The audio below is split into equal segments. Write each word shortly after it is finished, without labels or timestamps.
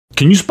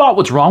Can you spot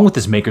what's wrong with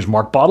this Maker's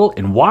Mark bottle,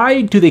 and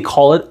why do they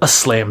call it a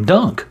slam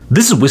dunk?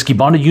 This is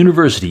Whiskeybonded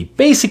University,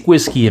 basic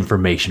whiskey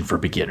information for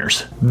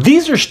beginners.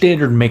 These are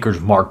standard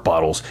Maker's Mark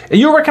bottles, and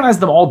you'll recognize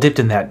them all dipped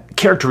in that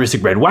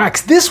characteristic red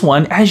wax. This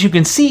one, as you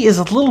can see, is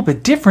a little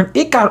bit different.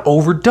 It got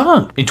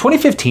overdunked. In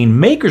 2015,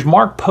 Maker's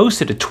Mark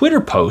posted a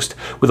Twitter post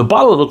with a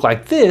bottle that looked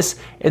like this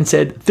and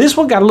said, "This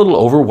one got a little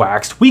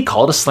overwaxed. We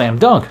call it a slam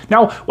dunk."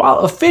 Now, while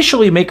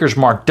officially Maker's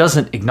Mark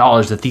doesn't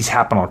acknowledge that these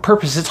happen on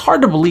purpose, it's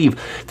hard to believe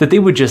that they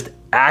would just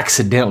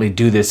accidentally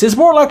do this. It's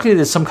more likely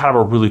that it's some kind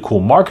of a really cool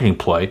marketing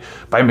ploy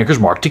by Maker's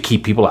Mark to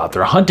keep people out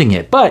there hunting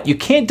it. But you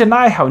can't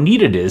deny how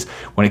neat it is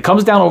when it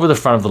comes down over the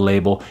front of the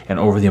label and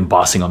over the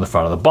embossing on the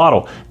front of the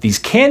bottle. These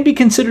can be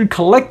considered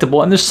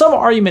collectible, and there's some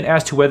argument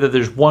as to whether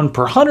there's one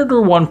per 100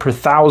 or one per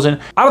 1,000.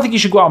 I don't think you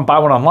should go out and buy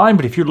one online,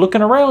 but if you're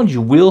looking around, you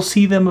will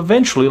see them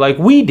eventually, like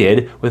we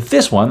did with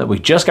this one that we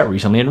just got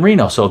recently in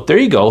Reno. So there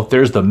you go.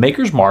 There's the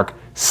Maker's Mark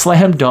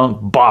Slam Dunk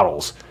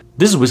bottles.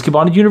 This is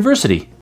Whiskeybonded University.